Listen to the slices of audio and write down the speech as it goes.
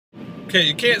Okay,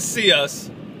 you can't see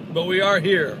us, but we are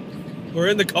here. We're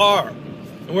in the car.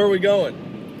 And where are we going?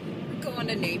 We're going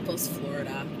to Naples,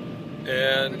 Florida.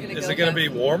 And is it going to be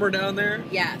warmer down there?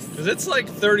 Yes. Because it's like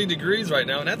 30 degrees right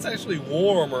now, and that's actually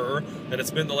warmer than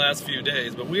it's been the last few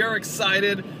days. But we are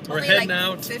excited. We're only heading like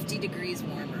out. 50 degrees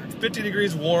warmer. 50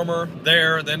 degrees warmer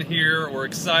there than here. We're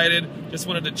excited. Just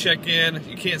wanted to check in.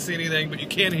 You can't see anything, but you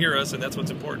can hear us, and that's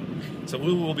what's important. So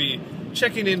we will be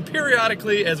checking in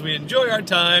periodically as we enjoy our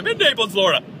time in Naples,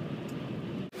 Florida.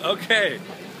 Okay.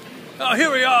 Oh, here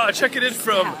we are, checking in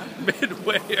from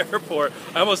Midway Airport.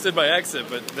 I almost did my exit,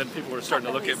 but then people were starting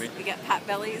to look at me. We got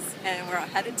Potbellies, and we're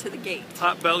headed to the gate.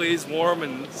 Potbellies, warm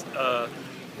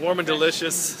and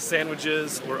delicious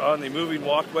sandwiches. We're on the moving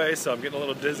walkway, so I'm getting a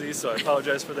little dizzy, so I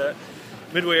apologize for that.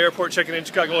 Midway Airport, checking in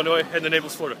Chicago, Illinois, heading to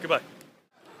Naples, Florida. Goodbye.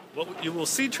 What you will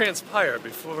see transpire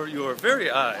before your very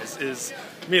eyes is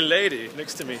me lady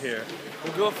next to me here.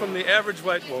 We'll go from the average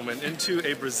white woman into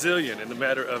a Brazilian in the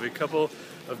matter of a couple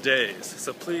of days.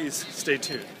 So please stay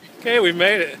tuned. Okay, we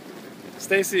made it.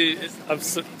 Stacey,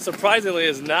 surprisingly,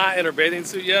 is not in her bathing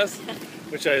suit yet,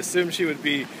 which I assume she would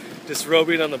be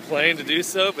disrobing on the plane to do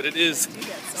so, but it is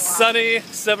sunny,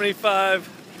 75,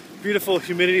 beautiful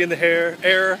humidity in the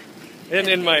air, and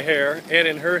in my hair, and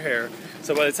in her hair.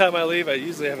 So by the time I leave, I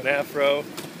usually have an afro,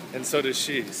 and so does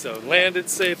she. So landed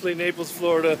safely, Naples,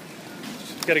 Florida.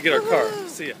 Got to get our car.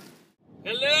 See ya.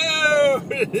 Hello,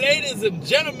 ladies and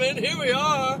gentlemen. Here we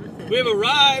are. We have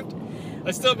arrived.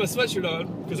 I still have my sweatshirt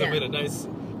on because I'm in a nice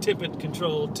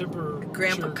temperature-controlled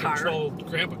grandpa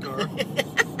car.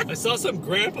 I saw some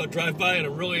grandpa drive by in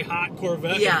a really hot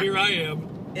Corvette, and here I am.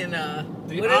 In a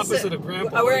the opposite of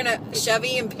grandpa. We're in a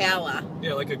Chevy Impala.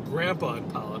 Yeah, like a grandpa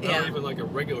Impala, not even like a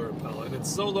regular Impala. And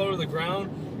it's so low to the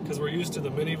ground because we're used to the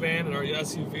minivan and our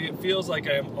SUV. It feels like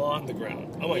I am on the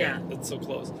ground. Oh my God, that's so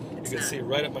close. You can see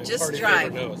right at my party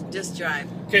favorite nose. Just drive.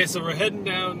 Okay, so we're heading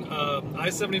down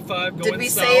I-75 going south. Did we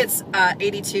say it's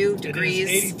 82 degrees?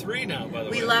 It is 83 now, by the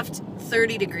way. We left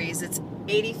 30 degrees. It's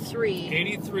 83.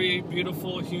 83,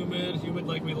 beautiful, humid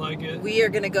like we like it. We are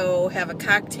going to go have a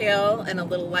cocktail and a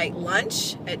little light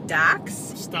lunch at Doc's.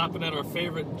 Stopping at our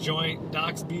favorite joint,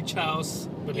 Doc's Beach House,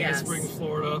 Bonita Springs,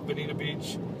 Florida, Bonita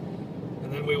Beach.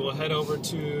 And then we will head over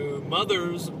to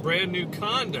Mother's brand new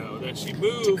condo that she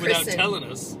moved without telling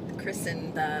us.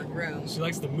 Christen the room. She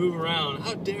likes to move around.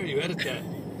 How dare you? Edit that.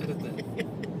 Edit that.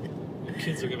 Your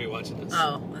kids are going to be watching this.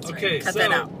 Oh, that's right. Okay, Cut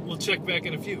that out. We'll check back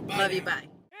in a few. Bye. Love you, bye.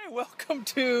 Welcome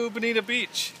to Bonita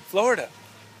Beach, Florida.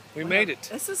 We made it.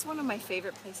 This is one of my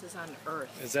favorite places on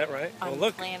earth. Is that right? On well,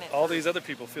 look, planet all Earth. these other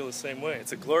people feel the same way.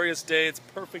 It's a glorious day. It's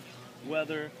perfect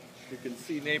weather. You can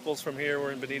see Naples from here.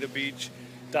 We're in Bonita Beach,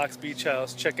 Doc's Beach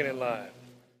House, checking in live.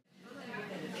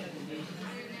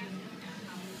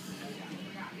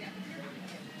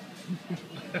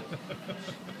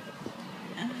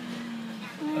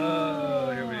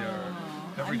 Oh, here we are.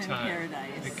 Every time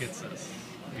it gets us.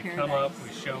 We come up, we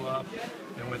show up,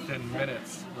 and within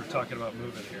minutes we're talking about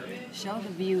moving here. Show the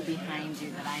view behind you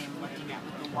that I am looking at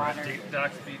with the water.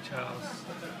 Doc's Beach House.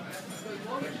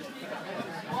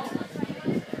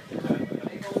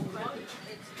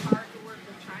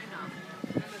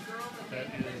 That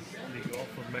is the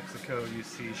Gulf of Mexico you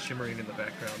see shimmering in the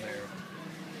background there.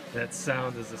 That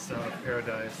sound is the sound of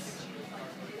paradise.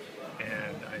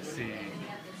 And I see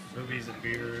movies and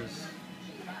beers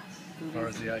as far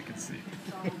as the eye can see.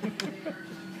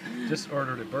 Just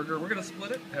ordered a burger. We're going to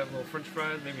split it, have a little french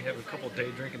fries, maybe have a couple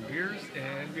day drinking beers,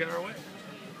 and be on our way.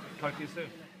 Talk to you soon.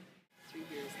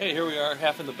 Hey, here we are,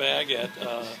 half in the bag at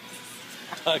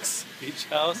Doc's Beach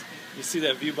House. You see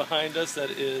that view behind us?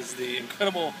 That is the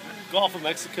incredible Gulf of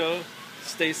Mexico.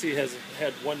 Stacey has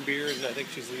had one beer, and I think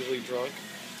she's legally drunk.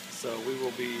 So we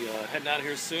will be heading out of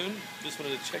here soon. Just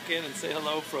wanted to check in and say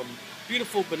hello from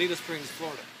beautiful Bonita Springs,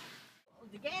 Florida.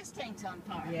 The gas tank's on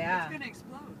fire. Yeah. It's going to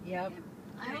explode. Yep.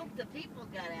 I hope the people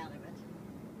got out of it.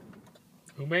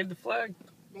 Who made the flag?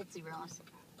 Betsy Ross.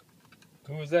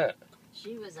 Who was that?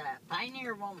 She was a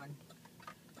pioneer woman.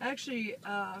 Actually,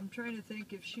 I'm trying to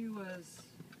think if she was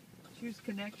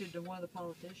connected to one of the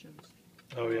politicians.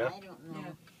 Oh, yeah? I don't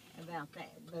know about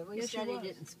that. But we studied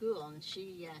it in school, and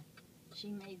she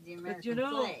made the American but you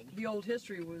know, flag. The old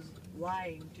history was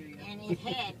lying to you. And it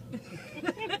had,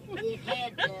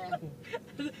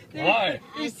 Why?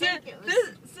 I think it was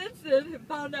Since then, I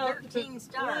found out 13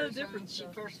 stars different when she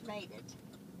first made it.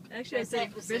 Actually, I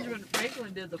think Benjamin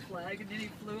Franklin did the flag, and then he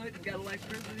flew it and got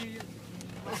electricity.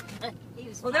 He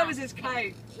was Well, that was his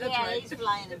kite. That's yeah, right. he's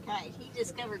flying a kite. He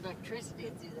discovered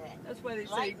electricity through that. That's why they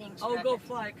say, Lightning "Oh, struck go it.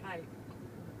 fly a kite."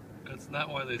 That's not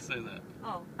why they say that.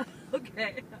 Oh,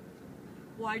 okay.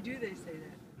 Why do they say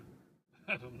that?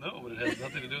 I don't know, but it has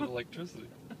nothing to do with electricity.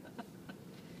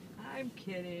 I'm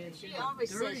kidding. She I'm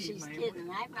always dirty, says she's man. kidding.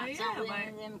 I've I not saw am. one I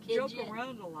of them kids joke yet.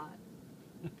 around a lot.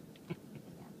 Yeah,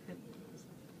 pretty it is.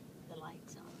 The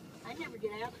lights on. I never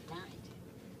get out at night,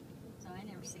 so I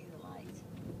never see the lights.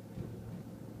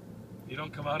 You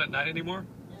don't come out at night anymore?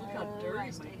 Look how dirty I my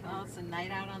stay Oh, home. it's a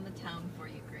night out on the town for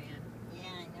you, Gran. Yeah,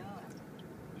 I know it.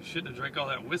 You shouldn't have drank all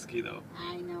that whiskey, though.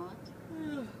 I know it.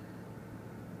 It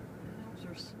helps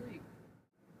her sleep.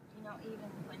 You know, even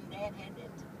when Dad had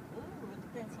that, ooh, look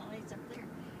at that lights up there.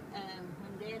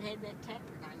 When Dad had that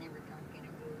taproot, I never drank any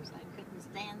booze. I couldn't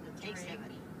stand the taste of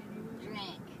it.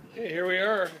 Drank. Hey, here we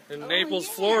are in Oh, Naples,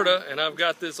 yeah. Florida, and I've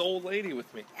got this old lady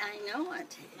with me. I know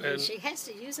it. And And she has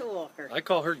to use a walker. I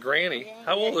call her Granny. Yeah,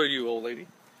 How old yeah. are you, old lady?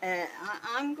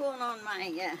 I'm going on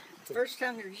my first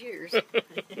 100 years.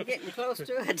 Getting close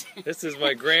to it. This is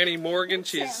my Granny Morgan.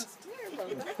 She's Sounds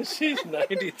terrible, doesn't it? she's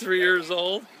 93 years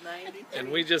old, 90.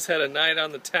 and we just had a night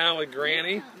on the town with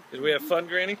Granny. Yeah. Did we have fun,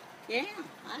 Granny? Yeah,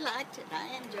 I liked it.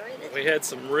 I enjoyed it. We had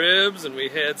some ribs, and we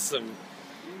had some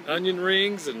onion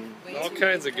rings, and Way all too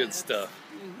kinds of many good times. stuff.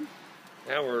 Mhm.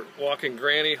 Now we're walking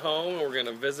Granny home, and we're going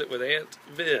to visit with Aunt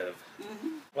Viv.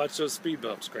 Mhm. Watch those speed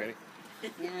bumps, Granny.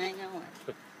 Yeah, I know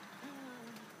it.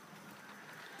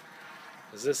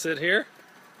 Is this it here?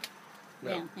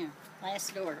 No. Yeah, yeah.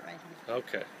 Last door right here.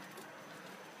 Okay.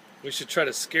 We should try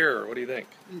to scare her. What do you think?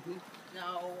 Mhm.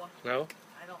 No, No?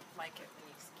 I don't like it when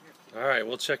you scare people. All right,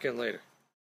 we'll check in later.